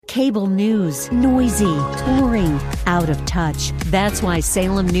Cable news, noisy, boring, out of touch. That's why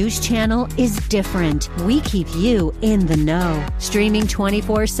Salem News Channel is different. We keep you in the know. Streaming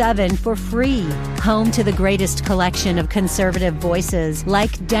 24/7 for free. Home to the greatest collection of conservative voices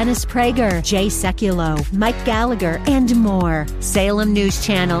like Dennis Prager, Jay Sekulow, Mike Gallagher, and more. Salem News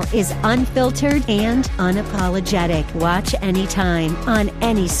Channel is unfiltered and unapologetic. Watch anytime, on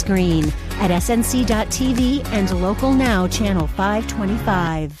any screen, at snc.tv and Local Now Channel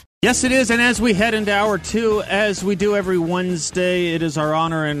 525. Yes, it is, and as we head into hour two, as we do every Wednesday, it is our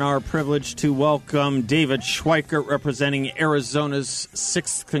honor and our privilege to welcome David Schweikert, representing Arizona's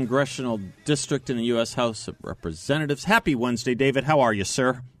 6th Congressional District in the U.S. House of Representatives. Happy Wednesday, David. How are you,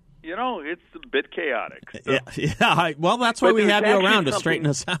 sir? You know, it's a bit chaotic. So. Well, that's why we have you around to straighten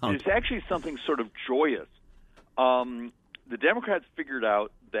us out. There's actually something sort of joyous. The Democrats figured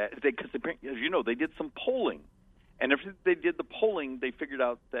out that, because as you know, they did some polling. And after they did the polling, they figured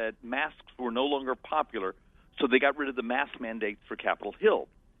out that masks were no longer popular, so they got rid of the mask mandates for Capitol Hill.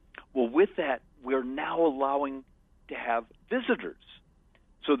 Well, with that, we're now allowing to have visitors.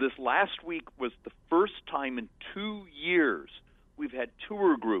 So this last week was the first time in 2 years we've had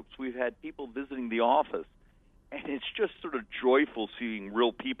tour groups. We've had people visiting the office. And it's just sort of joyful seeing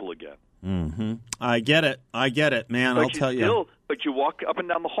real people again. Mm-hmm. I get it, man. I'll tell you. But you walk up and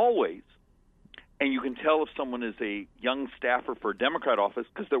down the hallways, and you can tell if someone is a young staffer for a Democrat office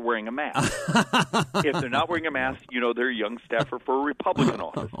because they're wearing a mask. If they're not wearing a mask, you know they're a young staffer for a Republican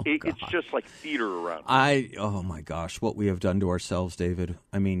office. It's just like theater around here. Oh, my gosh, what we have done to ourselves, David.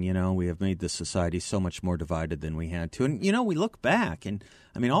 I mean, you know, we have made this society so much more divided than we had to. And, you know, we look back, and,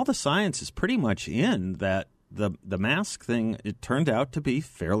 I mean, all the science is pretty much in that the mask thing, it turned out to be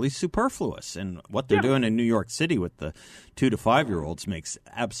fairly superfluous. And what they're doing in New York City with the 2 to 5-year-olds makes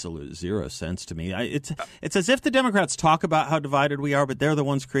absolute zero sense to me. It's as if the Democrats talk about how divided we are, but they're the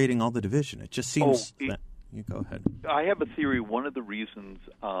ones creating all the division. It just seems that you go ahead. I have a theory. One of the reasons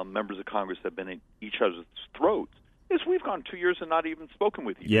members of Congress have been at each other's throats is we've gone 2 years and not even spoken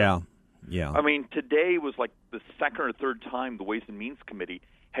with each other. Yeah. I mean, today was like the second or third time the Ways and Means Committee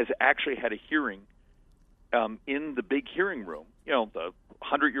has actually had a hearing in the big hearing room, you know, the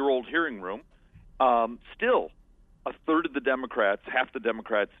 100-year-old hearing room. Still, a third of the Democrats, half the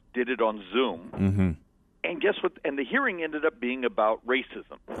Democrats, did it on Zoom. Mm-hmm. And guess what? And the hearing ended up being about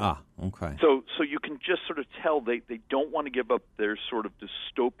racism. Okay. So you can just sort of tell they don't want to give up their sort of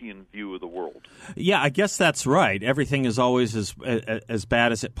dystopian view of the world. Yeah, I guess that's right. Everything is always as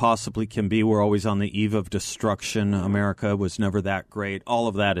bad as it possibly can be. We're always on the eve of destruction. America was never that great. All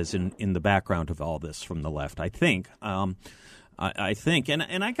of that is in the background of all this from the left, I think. I think.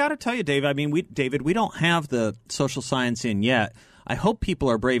 And I got to tell you, Dave, I mean, we don't have the social science in yet. I hope people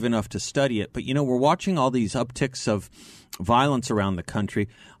are brave enough to study it. But, you know, we're watching all these upticks of violence around the country.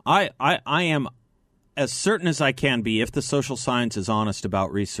 I am as certain as I can be, if the social science is honest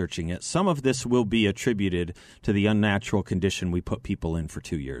about researching it, some of this will be attributed to the unnatural condition we put people in for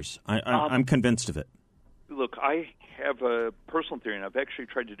 2 years. I'm convinced of it. Look, I have a personal theory, and I've actually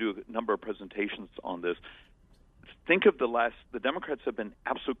tried to do a number of presentations on this. Think of the Democrats have been in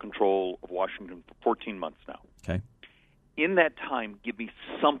absolute control of Washington for 14 months now. Okay. In that time, give me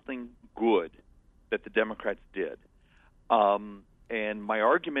something good that the Democrats did. And my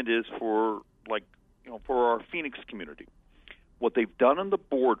argument is for our Phoenix community. What they've done on the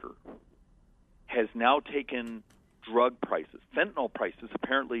border has now taken drug prices. Fentanyl prices,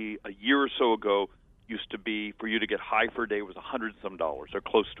 apparently a year or so ago, used to be, for you to get high for a day, was $100 some or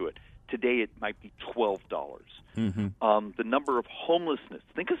close to it. Today it might be $12. Mm-hmm. The number of homelessness.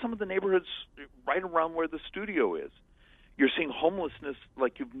 Think of some of the neighborhoods right around where the studio is. You're seeing homelessness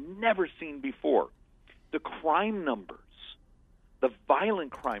like you've never seen before. The crime numbers, the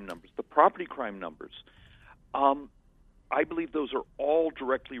violent crime numbers, the property crime numbers, I believe those are all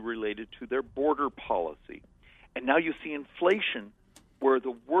directly related to their border policy. And now you see inflation where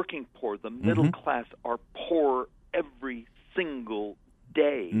the working poor, the middle class, are poor every single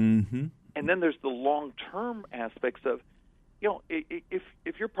day. Mm-hmm. And then there's the long-term aspects of, you know,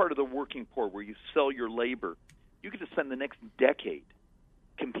 if you're part of the working poor where you sell your labor, you get to spend the next decade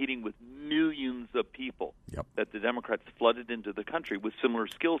competing with millions of people that the Democrats flooded into the country with similar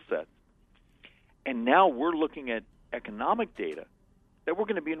skill sets. And now we're looking at economic data that we're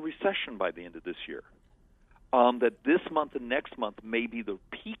going to be in recession by the end of this year. That this month and next month may be the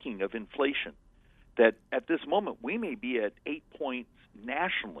peaking of inflation. That at this moment we may be at 8 points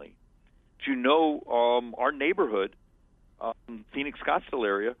nationally. Do you know our neighborhood, Phoenix Scottsdale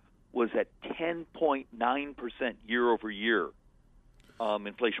area, was at 10.9% year over year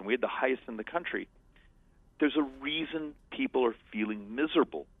inflation. We had the highest in the country. There's a reason people are feeling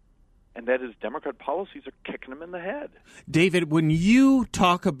miserable. and that is Democrat policies are kicking them in the head. David, when you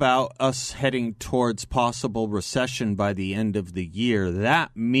talk about us heading towards possible recession by the end of the year,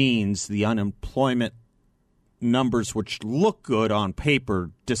 that means the unemployment numbers, which look good on paper,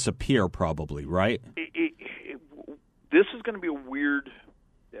 disappear probably, right? This is going to be a weird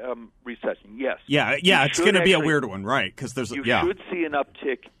recession, yes. Yeah, it's going to be a weird one, right? Because there's you should see an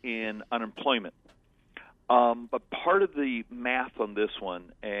uptick in unemployment. But part of the math on this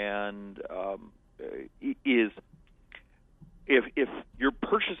one is if your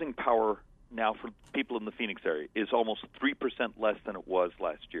purchasing power now for people in the Phoenix area is almost 3% less than it was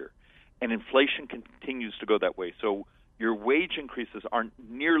last year, and inflation continues to go that way, so your wage increases aren't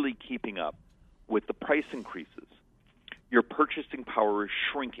nearly keeping up with the price increases, your purchasing power is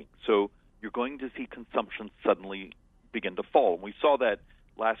shrinking. So you're going to see consumption suddenly begin to fall. And we saw that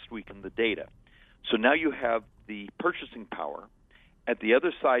last week in the data. So now you have the purchasing power. At the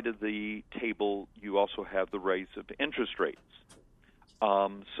other side of the table, you also have the rise of interest rates.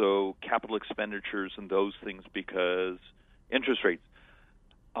 So capital expenditures and those things because interest rates.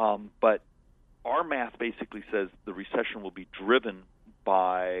 But our math basically says the recession will be driven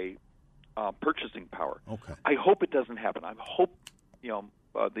by purchasing power. Okay. I hope it doesn't happen. I hope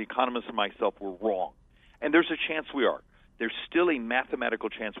the economists and myself were wrong. And there's a chance we are. There's still a mathematical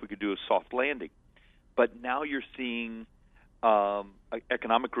chance we could do a soft landing. But now you're seeing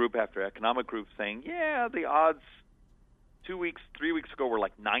economic group after economic group saying, the odds 2 weeks, 3 weeks ago were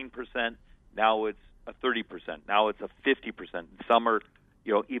like 9%. Now it's a 30%. Now it's a 50%. Some are,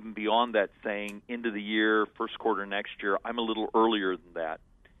 even beyond that, saying end of the year, first quarter next year. I'm a little earlier than that.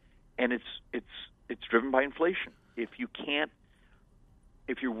 And it's driven by inflation. If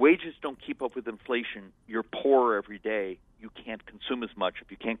your wages don't keep up with inflation, you're poorer every day. You can't consume as much.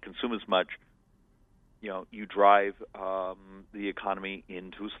 If you can't consume as much, you drive the economy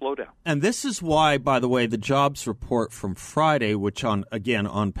into a slowdown. And this is why, by the way, the jobs report from Friday, which on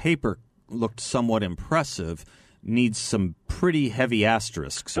paper looked somewhat impressive, needs some pretty heavy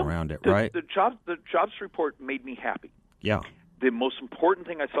asterisks around it, right? The jobs report made me happy. Yeah. The most important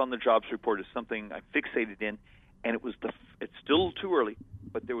thing I saw in the jobs report is something I fixated in, and it was it's still too early,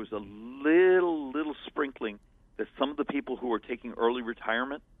 but there was a little sprinkling that some of the people who are taking early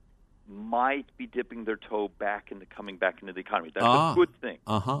retirement might be dipping their toe back into coming back into the economy. That's a good thing.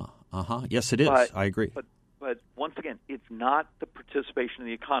 Yes, it is. I agree. But once again, it's not the participation in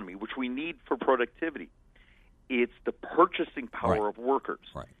the economy, which we need for productivity. It's the purchasing power of workers.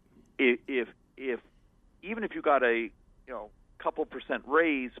 Right. If even if you got a couple percent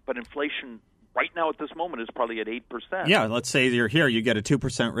raise, but inflation right now at this moment is probably at 8%. Yeah, let's say you're here, you get a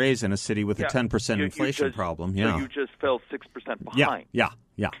 2% raise in a city with a 10% inflation problem. Yeah, so you just fell 6% behind. Yeah.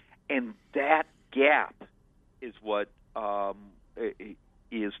 And that gap is what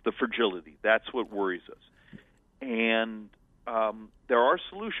is the fragility. That's what worries us. And there are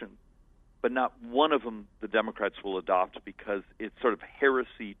solutions, but not one of them the Democrats will adopt because it's sort of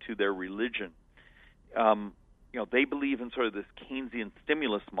heresy to their religion. They believe in sort of this Keynesian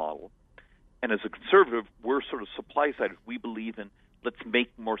stimulus model. And as a conservative, we're sort of supply side. We believe in let's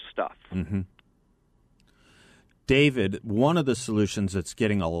make more stuff. Mm-hmm. David, one of the solutions that's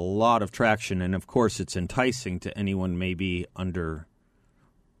getting a lot of traction, and of course it's enticing to anyone maybe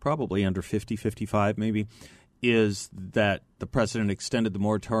probably under 50, 55 maybe, is that the president extended the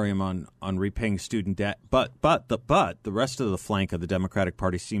moratorium on repaying student debt. But the rest of the flank of the Democratic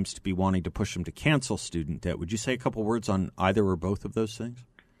Party seems to be wanting to push him to cancel student debt. Would you say a couple words on either or both of those things?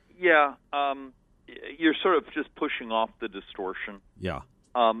 Yeah, you're sort of just pushing off the distortion. Yeah.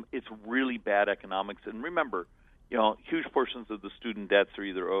 It's really bad economics. And remember, huge portions of the student debts are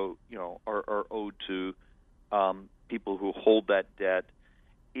either are owed to people who hold that debt.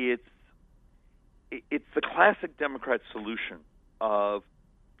 It's the classic Democrat solution of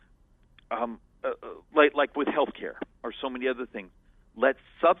like with healthcare or so many other things. Let's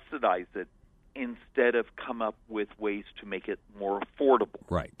subsidize it instead of come up with ways to make it more affordable.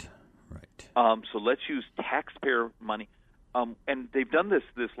 Right. So let's use taxpayer money. And they've done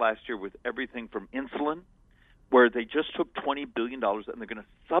this last year with everything from insulin, where they just took $20 billion and they're going to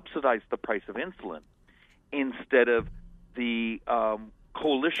subsidize the price of insulin instead of the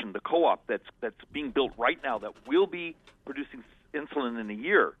coalition, the co-op that's being built right now that will be producing insulin in a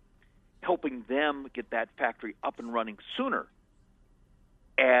year, helping them get that factory up and running sooner,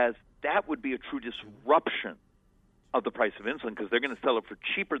 as that would be a true disruption of the price of insulin because they're going to sell it for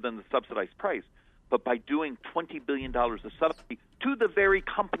cheaper than the subsidized price. But by doing $20 billion of subsidy to the very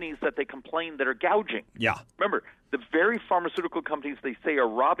companies that they complain that are gouging. Yeah. Remember, the very pharmaceutical companies they say are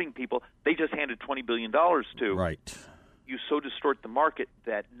robbing people, they just handed $20 billion to. Right. you so distort the market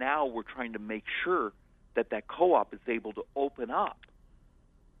that now we're trying to make sure that co-op is able to open up,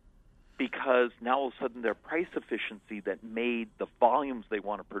 because now all of a sudden their price efficiency that made the volumes they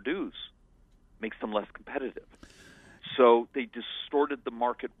want to produce makes them less competitive. So they distorted the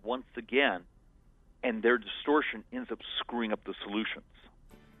market once again, and their distortion ends up screwing up the solutions.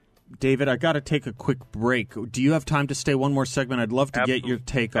 David, I got to take a quick break. Do you have time to stay one more segment? I'd love to get your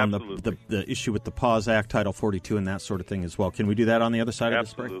take on the issue with the PAWS Act, Title 42, and that sort of thing as well. Can we do that on the other side of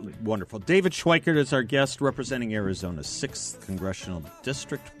this break? Wonderful. David Schweikert is our guest, representing Arizona's 6th Congressional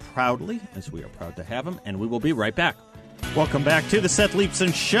District proudly, as we are proud to have him, and we will be right back. Welcome back to the Seth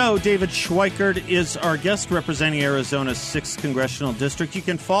Leibsohn Show. David Schweikert is our guest, representing Arizona's 6th Congressional District. You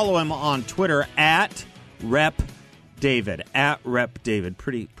can follow him on Twitter at Rep David, at Rep David.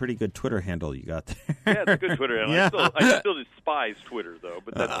 Pretty good Twitter handle you got there. Yeah, it's a good Twitter handle. Yeah. I still despise Twitter, though.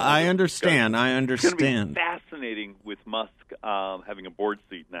 But that's I understand. It's going to be fascinating with Musk having a board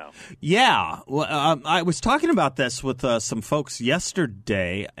seat now. Yeah. Well, I was talking about this with some folks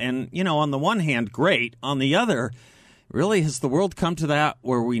yesterday, and, on the one hand, great. On the other, really, has the world come to that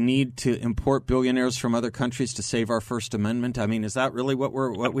where we need to import billionaires from other countries to save our First Amendment? I mean, is that really what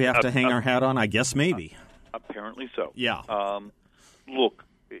we have to hang our hat on? I guess maybe. Apparently so. Yeah. Look,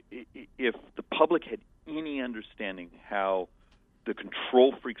 if the public had any understanding how the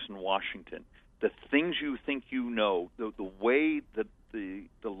control freaks in Washington, the things you think the way that the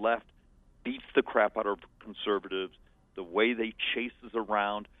left beats the crap out of conservatives, the way they chase us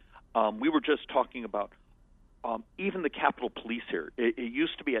around. We were just talking about even the Capitol Police here. It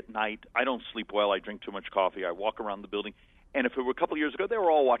used to be at night. I don't sleep well. I drink too much coffee. I walk around the building. And if it were a couple of years ago, they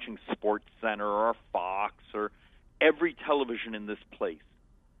were all watching Sports Center or Fox or every television in this place.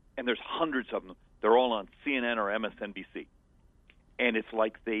 And there's hundreds of them. They're all on CNN or MSNBC. And it's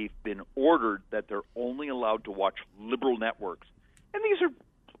like they've been ordered that they're only allowed to watch liberal networks. And these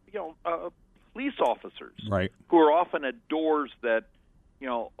are, police officers, right, who are often at doors that,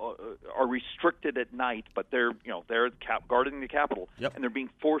 are restricted at night, but they're guarding the Capitol, yep, and they're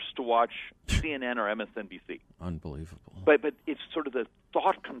being forced to watch CNN or MSNBC. Unbelievable. But it's sort of the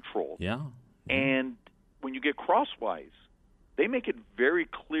thought control. Yeah. And when you get crosswise, they make it very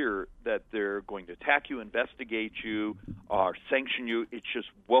clear that they're going to attack you, investigate you, or sanction you. It's just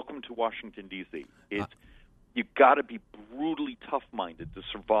welcome to Washington, D.C. You've got to be brutally tough-minded to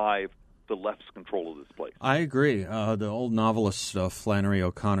survive the left's control of this place. I agree. The old novelist Flannery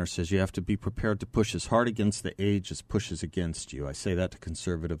O'Connor says you have to be prepared to push as hard against the age as pushes against you. I say that to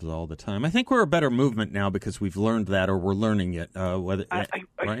conservatives all the time. I think we're a better movement now because we've learned that, or we're learning it. I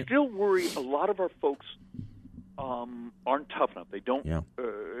still worry a lot of our folks aren't tough enough. They don't. Yeah.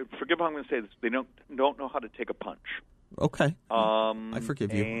 Forgive how I'm going to say this. They don't know how to take a punch. Okay. I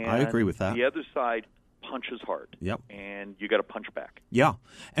forgive you. I agree with that. The other side punches hard. Yep. And you got to punch back. Yeah.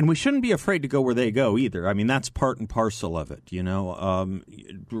 And we shouldn't be afraid to go where they go either. I mean, that's part and parcel of it, Ron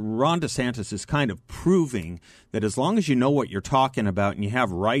DeSantis is kind of proving that as long as you know what you're talking about and you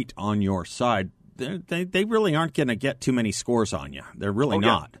have right on your side, they really aren't going to get too many scores on you. They're really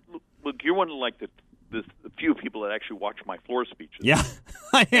not. Look, you're one of the few people that actually watch my floor speeches. Yeah,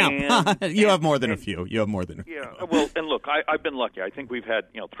 I am. You have more than a few. Yeah, well, and look, I've been lucky. I think we've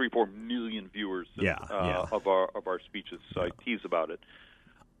had 3-4 million viewers of our speeches. So I tease about it.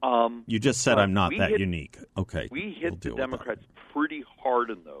 You just said I'm not that unique. Okay, we hit the Democrats pretty hard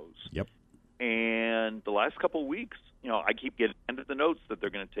in those. Yep. And the last couple of weeks, I keep getting into the notes that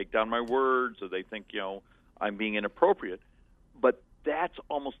they're going to take down my words, or they think I'm being inappropriate. But that's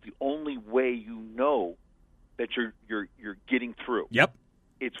almost the only way you know that you're getting through. Yep.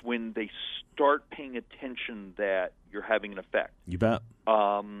 It's when they start paying attention that you're having an effect. You bet.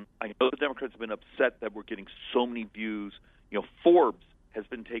 I know the Democrats have been upset that we're getting so many views. Forbes has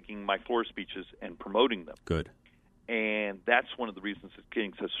been taking my floor speeches and promoting them. Good. And that's one of the reasons it's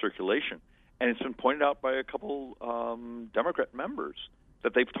getting such circulation. And it's been pointed out by a couple Democrat members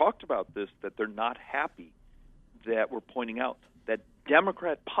that they've talked about this, that they're not happy that we're pointing out that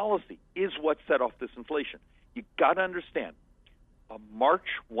Democrat policy is what set off this inflation. You got to understand, March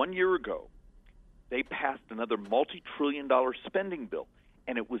 1 year ago, they passed another multi-trillion-dollar spending bill,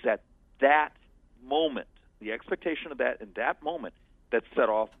 and it was at that moment, the expectation of that in that moment, that set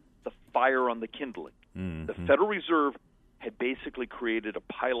off the fire on the kindling. Mm-hmm. The Federal Reserve had basically created a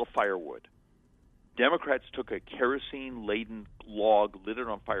pile of firewood. Democrats took a kerosene-laden log, lit it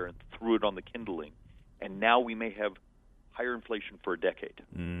on fire, and threw it on the kindling, and now we may have higher inflation for a decade.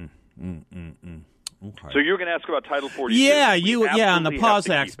 Okay. So you're going to ask about Title 42? Yeah, on the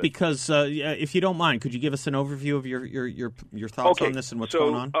Pause Act, Act, because if you don't mind, could you give us an overview of your thoughts on this and what's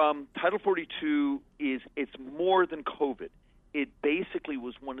going on? Title 42 it's more than COVID. It basically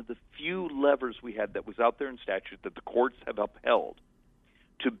was one of the few levers we had that was out there in statute that the courts have upheld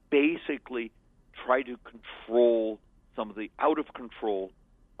to basically try to control some of the out-of-control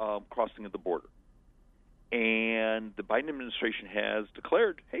crossing of the border. And the Biden administration has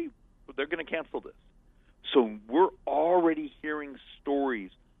declared, hey, they're going to cancel this. So we're already hearing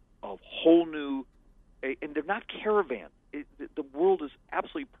stories of whole new, and they're not caravans. The world is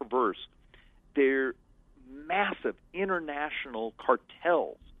absolutely perverse. They're massive international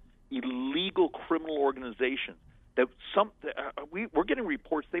cartels, illegal criminal organizations. That we're getting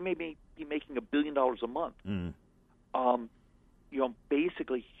reports they may be making $1 billion a month.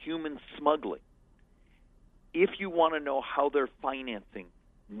 Basically human smuggling. If you want to know how they're financing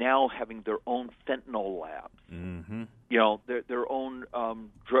now having their own fentanyl labs, their own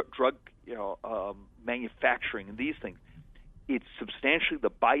drug manufacturing and these things, it's substantially the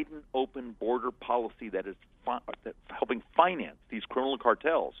Biden open border policy that is that's helping finance these criminal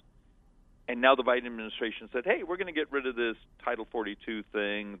cartels. And now the Biden administration said, hey, we're going to get rid of this Title 42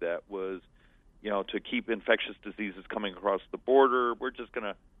 thing that was, to keep infectious diseases coming across the border. We're just going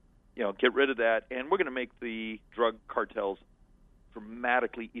to, get rid of that, and we're going to make the drug cartels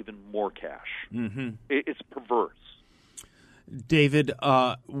dramatically even more cash. Mm-hmm. It's perverse. David,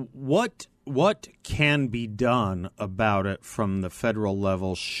 what can be done about it from the federal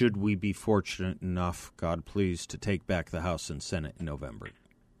level should we be fortunate enough, God please, to take back the House and Senate in November?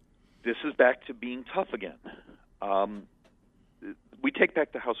 This is back to being tough again. We take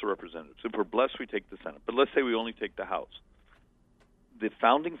back the House of Representatives. If we're blessed, we take the Senate. But let's say we only take the House. The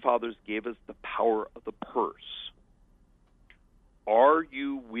Founding Fathers gave us the power of the purse. Are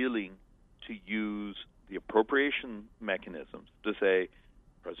you willing to use the appropriation mechanisms to say,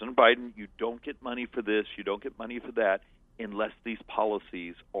 President Biden, you don't get money for this, you don't get money for that, unless these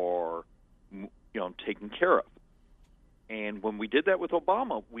policies are, taken care of? And when we did that with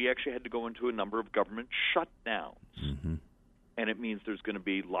Obama, we actually had to go into a number of government shutdowns. Mm-hmm. And it means there's going to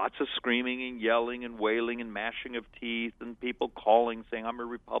be lots of screaming and yelling and wailing and gnashing of teeth and people calling saying, I'm a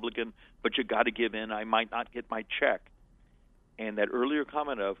Republican, but you got to give in. I might not get my check. And that earlier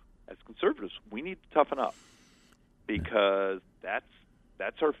comment of, as conservatives, we need to toughen up because that's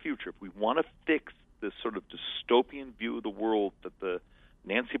our future. If we want to fix this sort of dystopian view of the world that the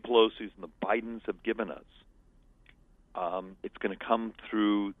Nancy Pelosi's and the Bidens have given us, it's going to come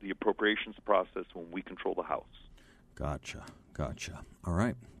through the appropriations process when we control the House. Gotcha. All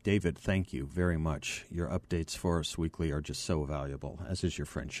right. David, thank you very much. Your updates for us weekly are just so valuable, as is your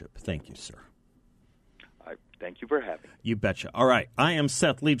friendship. Thank you, sir. Thank you for having me. You betcha. All right. I am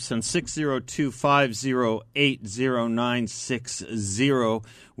Seth Leibsohn, 602-508-0960.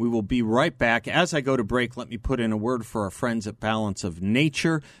 We will be right back. As I go to break, let me put in a word for our friends at Balance of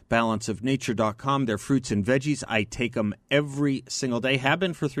Nature, balanceofnature.com. Their fruits and veggies, I take them every single day. Have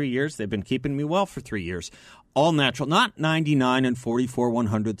been for 3 years. They've been keeping me well for 3 years. All natural, not 99 and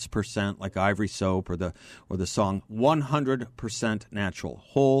 44/100% like Ivory Soap or the song. 100% natural,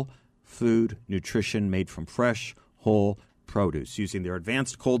 whole food nutrition made from fresh, whole produce using their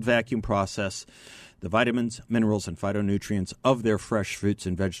advanced cold vacuum process. The vitamins, minerals, and phytonutrients of their fresh fruits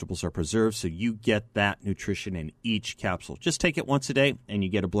and vegetables are preserved, so you get that nutrition in each capsule. Just take it once a day, and you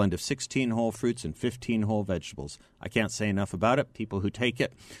get a blend of 16 whole fruits and 15 whole vegetables. I can't say enough about it. People who take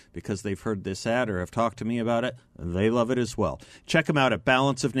it because they've heard this ad or have talked to me about it, they love it as well. Check them out at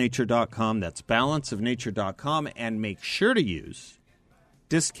balanceofnature.com. That's balanceofnature.com, and make sure to use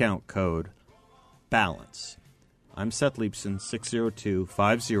discount code BALANCE. I'm Seth Leibsohn,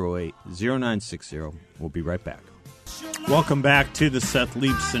 602-508-0960. We'll be right back. Welcome back to the Seth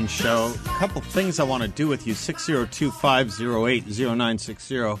Leibsohn Show. A couple things I want to do with you,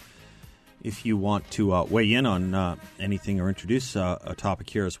 602-508-0960. If you want to weigh in on anything or introduce a topic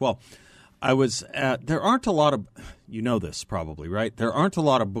here as well. There aren't a lot of, you know this probably, right? There aren't a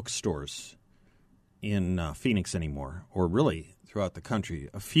lot of bookstores in Phoenix anymore, or really throughout the country.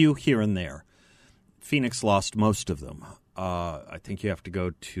 A few here and there. Phoenix lost most of them. I think you have to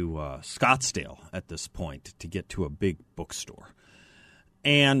go to Scottsdale at this point to get to a big bookstore.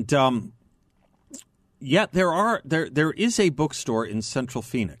 And there is a bookstore in Central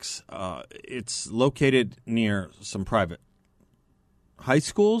Phoenix. It's located near some private high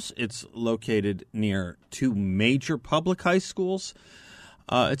schools. It's located near two major public high schools.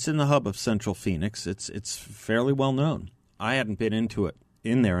 It's in the hub of Central Phoenix. It's fairly well known. I hadn't been in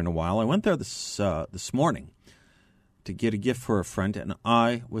there in a while. I went there this morning to get a gift for a friend, and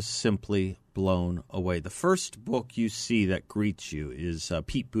I was simply blown away. The first book you see that greets you is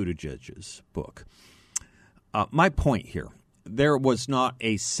Pete Buttigieg's book. My point here, there was not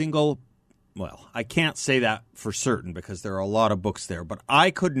a single, well, I can't say that for certain because there are a lot of books there, but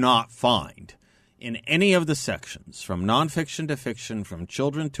I could not find in any of the sections, from nonfiction to fiction, from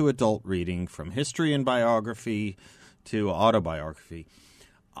children to adult reading, from history and biography to autobiography,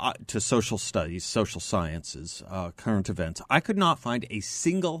 to social studies, social sciences, current events, I could not find a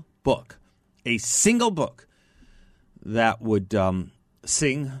single book that would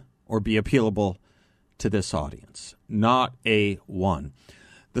sing or be appealable to this audience. Not a one.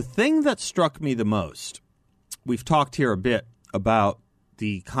 The thing that struck me the most, we've talked here a bit about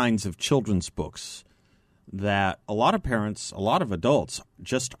the kinds of children's books that a lot of parents, a lot of adults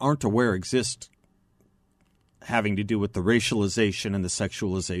just aren't aware exist, having to do with the racialization and the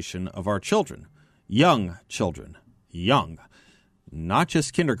sexualization of our children. Young children. Young. Not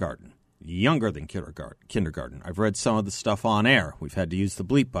just kindergarten. Younger than kindergarten. I've read some of the stuff on air. We've had to use the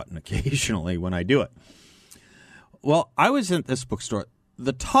bleep button occasionally when I do it. Well, I was in this bookstore,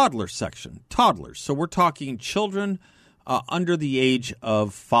 the toddler section. Toddlers. So we're talking children under the age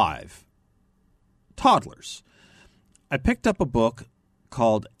of 5. Toddlers. I picked up a book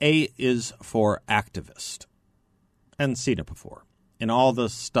called A is for Activist. Hadn't seen it before. In all the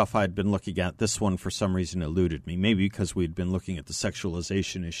stuff I'd been looking at, this one for some reason eluded me. Maybe because we'd been looking at the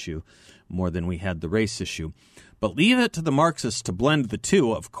sexualization issue more than we had the race issue. But leave it to the Marxists to blend the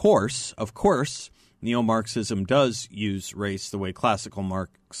two. Of course, neo-Marxism does use race the way classical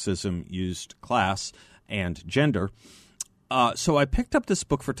Marxism used class and gender. So I picked up this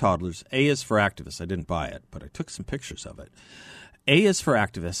book for toddlers. A is for Activists. I didn't buy it, but I took some pictures of it. A is for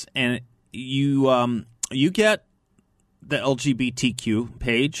Activists, and you get the LGBTQ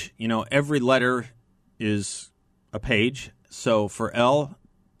page. You know, every letter is a page. So for L,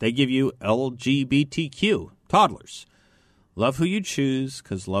 they give you LGBTQ, toddlers. Love who you choose,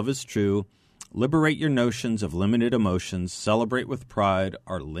 because love is true. Liberate your notions of limited emotions. Celebrate with pride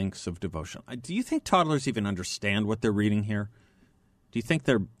our links of devotion. Do you think toddlers even understand what they're reading here? Do you think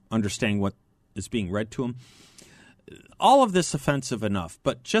they're understanding what is being read to them? All of this offensive enough,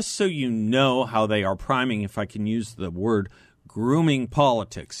 but just so you know how they are priming, if I can use the word, grooming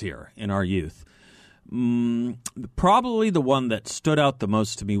politics here in our youth. Probably the one that stood out the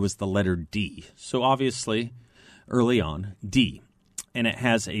most to me was the letter D. So obviously, early on, D. And it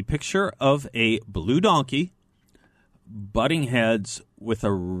has a picture of a blue donkey butting heads with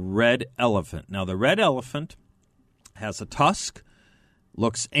a red elephant. Now, the red elephant has a tusk,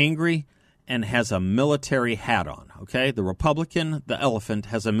 looks angry, and has a military hat on, okay? The Republican, the elephant,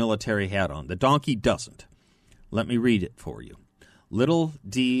 has a military hat on. The donkey doesn't. Let me read it for you. Little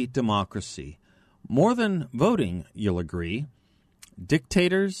d democracy. More than voting, you'll agree.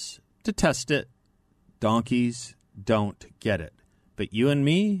 Dictators detest it. Donkeys don't get it. But you and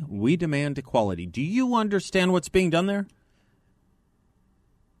me, we demand equality. Do you understand what's being done there?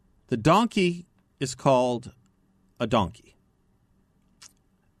 The donkey is called a donkey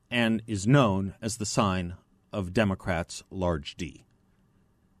and is known as the sign of Democrats' large D.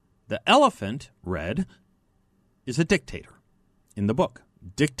 The elephant, red, is a dictator in the book.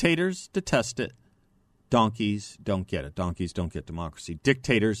 Dictators detest it. Donkeys don't get it. Donkeys don't get democracy.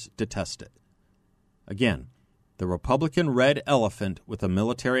 Dictators detest it. Again, the Republican red elephant with a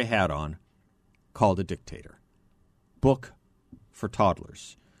military hat on, called a dictator. Book for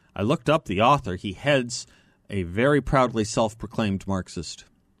toddlers. I looked up the author. He heads a very proudly self-proclaimed Marxist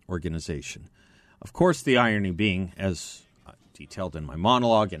organization. Of course, the irony being, as detailed in my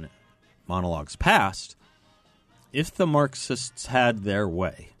monologue and monologues past, if the Marxists had their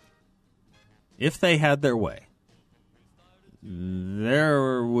way,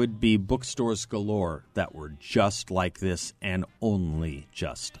 there would be bookstores galore that were just like this and only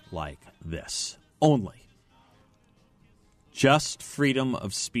just like this. Only. Just freedom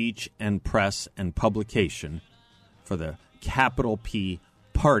of speech and press and publication for the capital P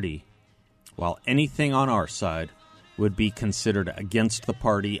party, while anything on our side would be considered against the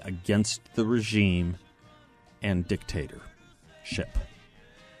party, against the regime, and dictatorship.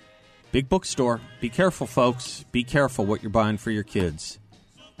 Big bookstore. Be careful, folks. Be careful what you're buying for your kids.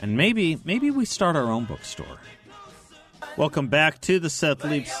 And maybe we start our own bookstore. Welcome back to the Seth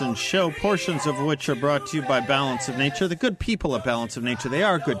Leibsohn Show, portions of which are brought to you by Balance of Nature. The good people at Balance of Nature, they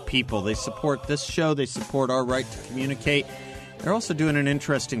are good people. They support this show. They support our right to communicate. They're also doing an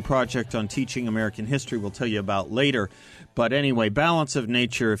interesting project on teaching American history we'll tell you about later. But anyway, Balance of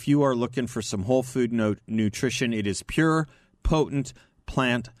Nature, if you are looking for some whole food nutrition, it is pure, potent,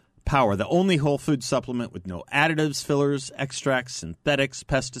 plant Power, the only whole food supplement with no additives, fillers, extracts, synthetics,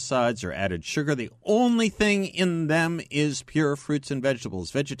 pesticides, or added sugar. The only thing in them is pure fruits and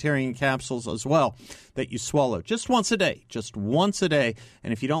vegetables, vegetarian capsules as well, that you swallow just once a day. Just once a day.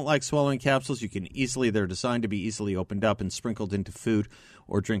 And if you don't like swallowing capsules, they're designed to be easily opened up and sprinkled into food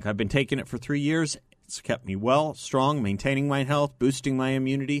or drink. I've been taking it for 3 years. It's kept me well, strong, maintaining my health, boosting my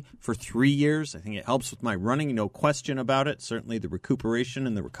immunity for 3 years. I think it helps with my running, no question about it. Certainly the recuperation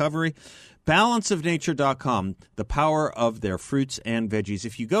and the recovery. Balanceofnature.com, the power of their fruits and veggies.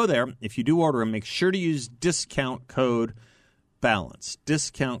 If you go there, if you do order them, make sure to use discount code BALANCE.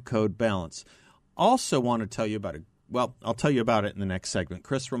 Discount code BALANCE. Also want to tell you about I'll tell you about it in the next segment.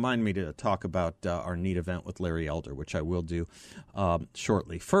 Chris, remind me to talk about our neat event with Larry Elder, which I will do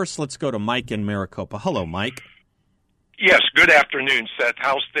shortly. First, let's go to Mike in Maricopa. Hello, Mike. Yes, good afternoon, Seth.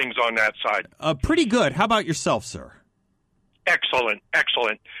 How's things on that side? Pretty good. How about yourself, sir? Excellent,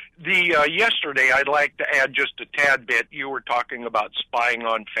 excellent. Yesterday, I'd like to add just a tad bit. You were talking about spying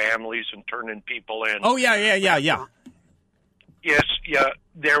on families and turning people in. Oh, yeah. Yes, yeah.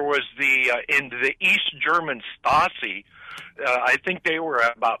 There was in the East German Stasi, I think they were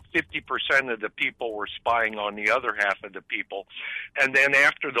about 50% of the people were spying on the other half of the people. And then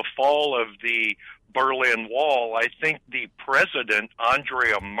after the fall of the Berlin Wall, I think the president,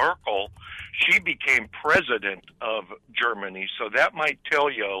 Angela Merkel, she became president of Germany. So that might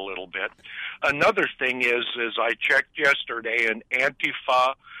tell you a little bit. Another thing is I checked yesterday, and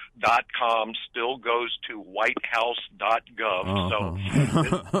Antifa.com still goes to whitehouse.gov. So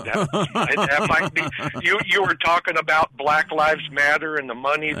that might be. You were talking about Black Lives Matter and the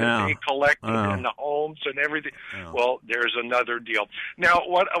money that they collected in the homes and everything. Yeah. Well, there's another deal. Now,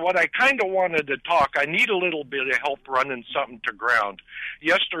 what I kind of wanted to talk, I need a little bit of help running something to ground.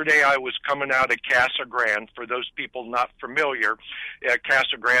 Yesterday, I was coming out of Casa Grande. For those people not familiar,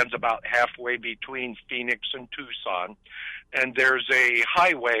 Casa Grande's about halfway between Phoenix and Tucson. And there's a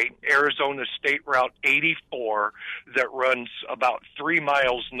highway, Arizona State Route 84, that runs about 3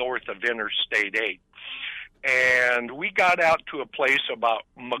 miles north of Interstate 8. And we got out to a place about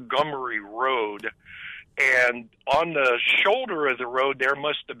Montgomery Road, and on the shoulder of the road there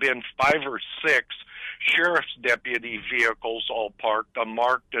must have been 5 or 6 sheriff's deputy vehicles all parked,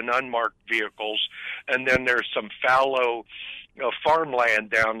 marked and unmarked vehicles, and then there's some fallow farmland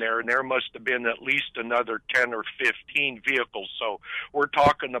down there, and there must have been at least another 10 or 15 vehicles. So we're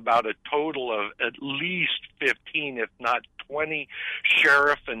talking about a total of at least 15, if not 20,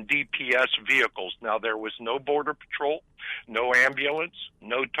 sheriff and DPS vehicles. Now, there was no border patrol, no ambulance,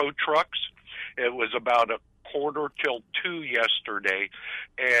 no tow trucks. It was about 1:45 yesterday,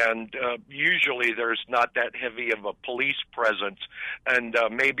 and usually there's not that heavy of a police presence. And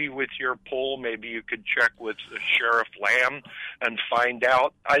maybe with your poll, maybe you could check with Sheriff Lamb and find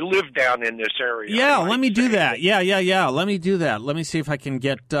out. I live down in this area. Yeah, let me do that. Yeah. Let me do that. Let me see if I can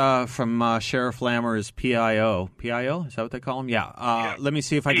get from Sheriff Lamb or his PIO. PIO? Is that what they call him? Yeah. Let me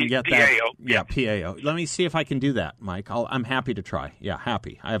see if I can get that. PAO. Yeah, PAO. Let me see if I can do that, Mike. I'm happy to try. Yeah,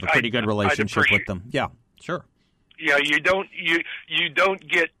 happy. I have a pretty good relationship with them. Yeah. Sure. Yeah, you don't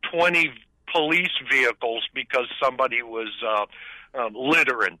get 20 police vehicles because somebody was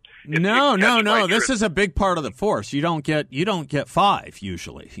littering. No. This is a big part of the force. You don't get 5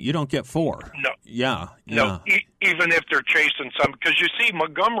 usually. You don't get 4. No. Yeah. No. Even if they're chasing some, because you see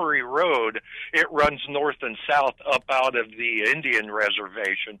Montgomery Road, it runs north and south up out of the Indian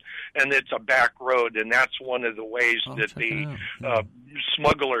reservation, and it's a back road, and that's one of the ways that the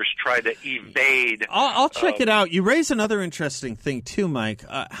smugglers try to evade. I'll check it out. You raise another interesting thing too, Mike.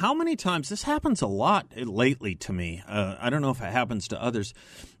 How many times, this happens a lot lately to me. I don't know if it happens to others,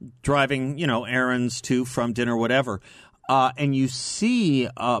 driving, errands to, from, dinner, whatever. And you see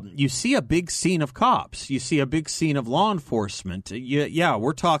a big scene of cops. You see a big scene of law enforcement.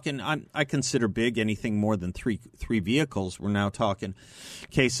 We're talking. I consider big anything more than three vehicles. We're now talking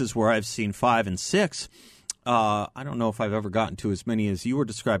cases where I've seen 5 and 6. I don't know if I've ever gotten to as many as you were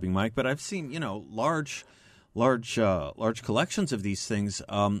describing, Mike, but I've seen large collections of these things.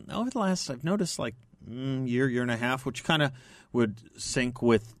 Over the last, I've noticed year and a half, which kind of would sync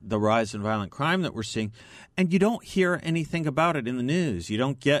with the rise in violent crime that we're seeing, and you don't hear anything about it in the news. You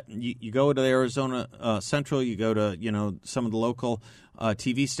don't get. You go to the Arizona Central, you go to some of the local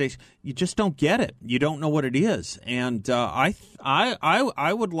TV stations. You just don't get it. You don't know what it is, and I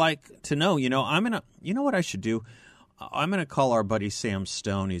would like to know. You know what I should do. I'm going to call our buddy Sam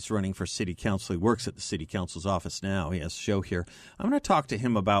Stone. He's running for city council. He works at the city council's office now. He has a show here. I'm going to talk to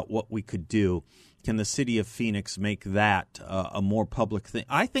him about what we could do. Can the city of Phoenix make that a more public thing?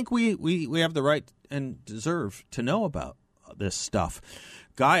 I think we have the right and deserve to know about this stuff.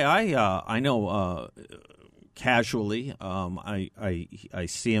 Guy, I know casually. I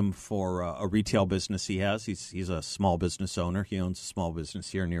see him for a retail business he has. He's a small business owner. He owns a small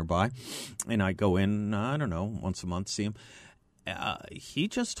business here nearby, and I go in, I don't know, once a month, see him. He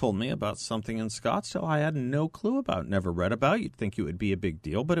just told me about something in Scottsdale I had no clue about, never read about. You'd think it would be a big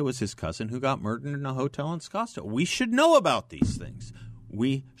deal, but it was his cousin who got murdered in a hotel in Scottsdale. We should know about these things.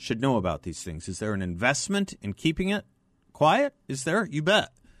 We should know about these things. Is there an investment in keeping it quiet? Is there? You bet.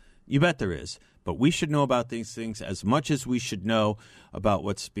 You bet there is. But we should know about these things as much as we should know about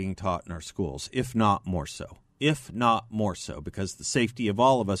what's being taught in our schools, if not more so. If not more so, because the safety of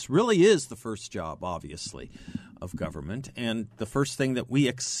all of us really is the first job, obviously, of government. And the first thing that we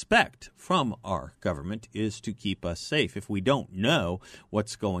expect from our government is to keep us safe. If we don't know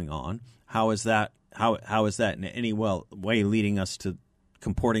what's going on, how is that in any way leading us to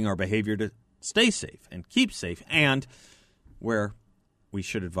comporting our behavior to stay safe and keep safe, and where we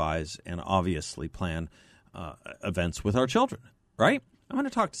should advise and obviously plan events with our children, right? I'm going to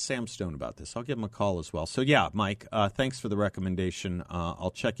talk to Sam Stone about this. I'll give him a call as well. So, yeah, Mike, thanks for the recommendation.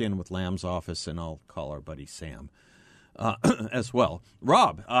 I'll check in with Lamb's office, and I'll call our buddy Sam as well.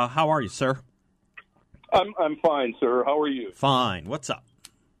 Rob, how are you, sir? I'm fine, sir. How are you? Fine. What's up?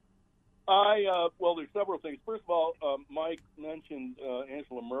 Well, there's several things. First of all, Mike mentioned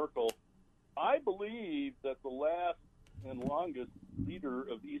Angela Merkel. I believe that the last and longest leader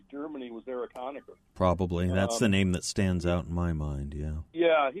of East Germany was Erich Honecker. Probably. That's the name that stands out in my mind, yeah.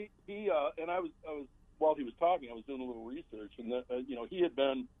 Yeah, he and I was while he was talking, I was doing a little research, and he had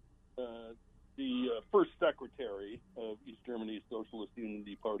been the first secretary of East Germany's Socialist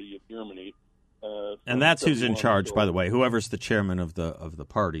Unity Party of Germany. And that's who's in charge, by the way. Whoever's the chairman of the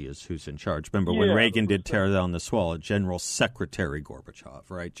party is who's in charge. Remember when Reagan did tear down the wall, General Secretary Gorbachev,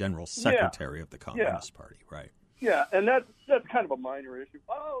 right? General Secretary of the Communist Party, right? Yeah, and that's kind of a minor issue.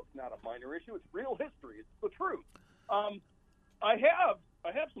 Oh, it's not a minor issue. It's real history. It's the truth. I have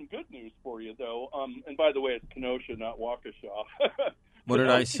some good news for you, though. And by the way, it's Kenosha, not Waukesha. What did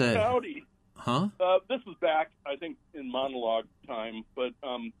I say? County. Huh? This was back, I think, in monologue time. But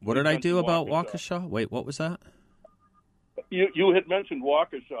what did I do about Waukesha? Wait, what was that? You had mentioned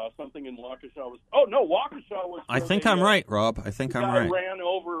Waukesha. Something in Waukesha was. Oh no, Waukesha was. I think I'm right, Rob. I think I'm right. Ran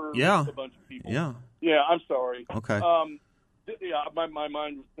over a bunch of people. Yeah, I'm sorry. Okay. My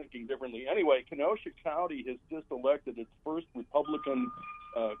mind was thinking differently. Anyway, Kenosha County has just elected its first Republican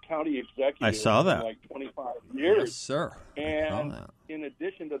county executive. I saw that. In like 25 years. Yes, sir. And in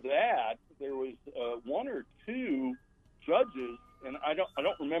addition to that, there was one or two judges, and I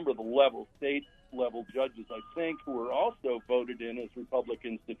don't remember the state level judges, I think, who were also voted in as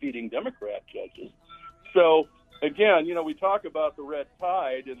Republicans defeating Democrat judges. So. Again, we talk about the red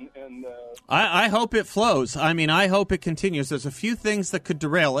tide, and I hope it flows. I mean, I hope it continues. There's a few things that could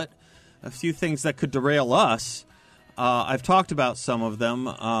derail it, a few things that could derail us. I've talked about some of them.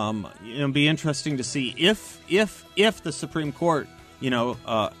 It'll be interesting to see if the Supreme Court,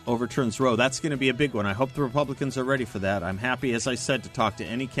 overturns Roe. That's going to be a big one. I hope the Republicans are ready for that. I'm happy, as I said, to talk to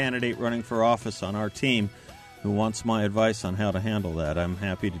any candidate running for office on our team who wants my advice on how to handle that. I'm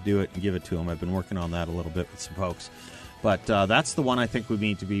happy to do it and give it to them. I've been working on that a little bit with some folks. But that's the one I think we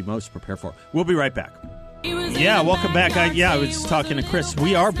need to be most prepared for. We'll be right back. Yeah, welcome back. I was talking to Chris.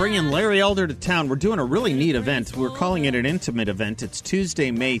 We are bringing Larry Elder to town. We're doing a really neat event. We're calling it an intimate event. It's Tuesday,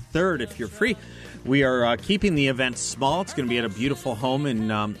 May 3rd, if you're free. We are keeping the event small. It's going to be at a beautiful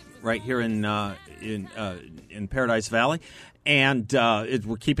home right here in Paradise Valley. And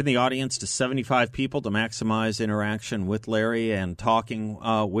we're keeping the audience to 75 people to maximize interaction with Larry and talking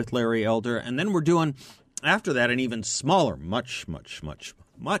with Larry Elder. And then we're doing, after that, an even smaller, much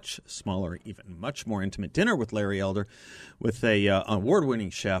smaller, even much more intimate dinner with Larry Elder with an award-winning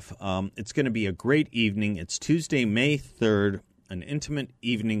chef. It's going to be a great evening. It's Tuesday, May 3rd, an intimate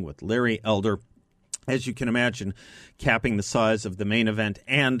evening with Larry Elder. As you can imagine, capping the size of the main event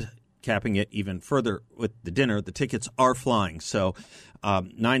and capping it even further with the dinner. The tickets are flying. So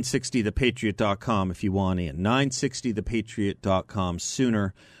 960thepatriot.com if you want in. 960thepatriot.com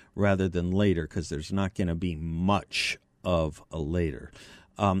sooner rather than later, because there's not going to be much of a later.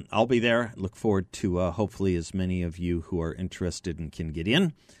 I'll be there. Look forward to hopefully as many of you who are interested and can get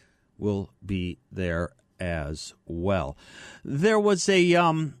in will be there as well. There was a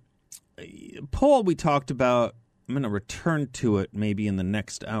poll we talked about. I'm going to return to it maybe in the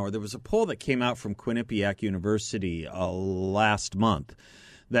next hour. There was a poll that came out from Quinnipiac University last month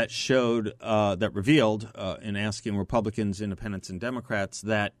that showed, that revealed, in asking Republicans, Independents, and Democrats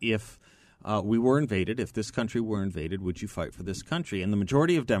that if we were invaded, if this country were invaded, would you fight for this country? And the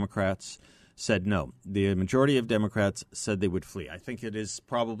majority of Democrats said no. The majority of Democrats said they would flee. I think it is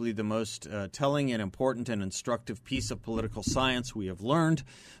probably the most telling and important and instructive piece of political science we have learned,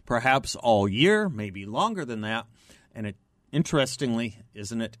 perhaps all year, maybe longer than that. And interestingly,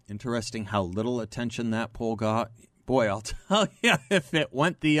 isn't it interesting how little attention that poll got? Boy, I'll tell you, if it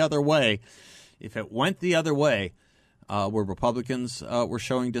went the other way, where Republicans were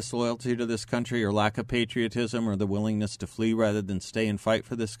showing disloyalty to this country or lack of patriotism or the willingness to flee rather than stay and fight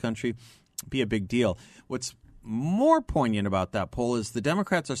for this country, it'd be a big deal. What's more poignant about that poll is the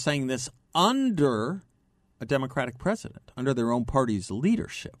Democrats are saying this under a Democratic president, under their own party's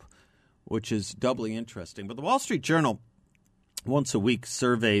leadership, which is doubly interesting. But the Wall Street Journal once a week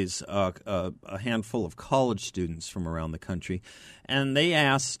surveys a handful of college students from around the country, and they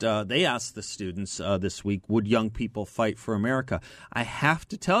asked the students this week, would young people fight for America? I have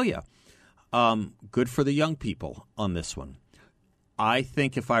to tell you, good for the young people on this one. I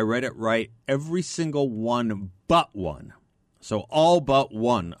think if I read it right, every single one but one, so all but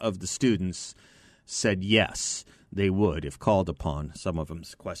one of the students said yes, they would if called upon. Some of them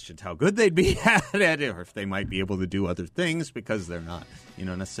questioned how good they'd be at it or if they might be able to do other things because they're not,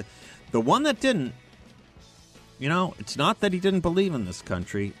 necessarily. The one that didn't, it's not that he didn't believe in this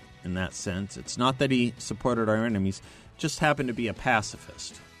country in that sense. It's not that he supported our enemies. Just happened to be a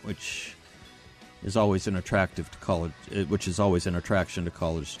pacifist, which is always an attraction to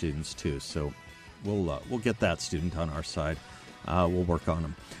college students too. So we'll get that student on our side. We'll work on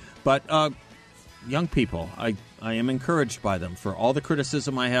him. But young people, I am encouraged by them. For all the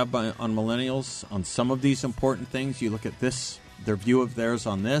criticism I have on millennials on some of these important things, you look at their view of theirs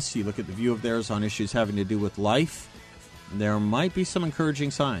on this, you look at the view of theirs on issues having to do with life, there might be some encouraging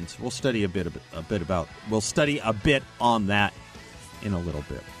signs. We'll study a bit on that in a little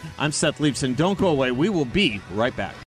bit. I'm Seth Leibson. Don't go away. We will be right back.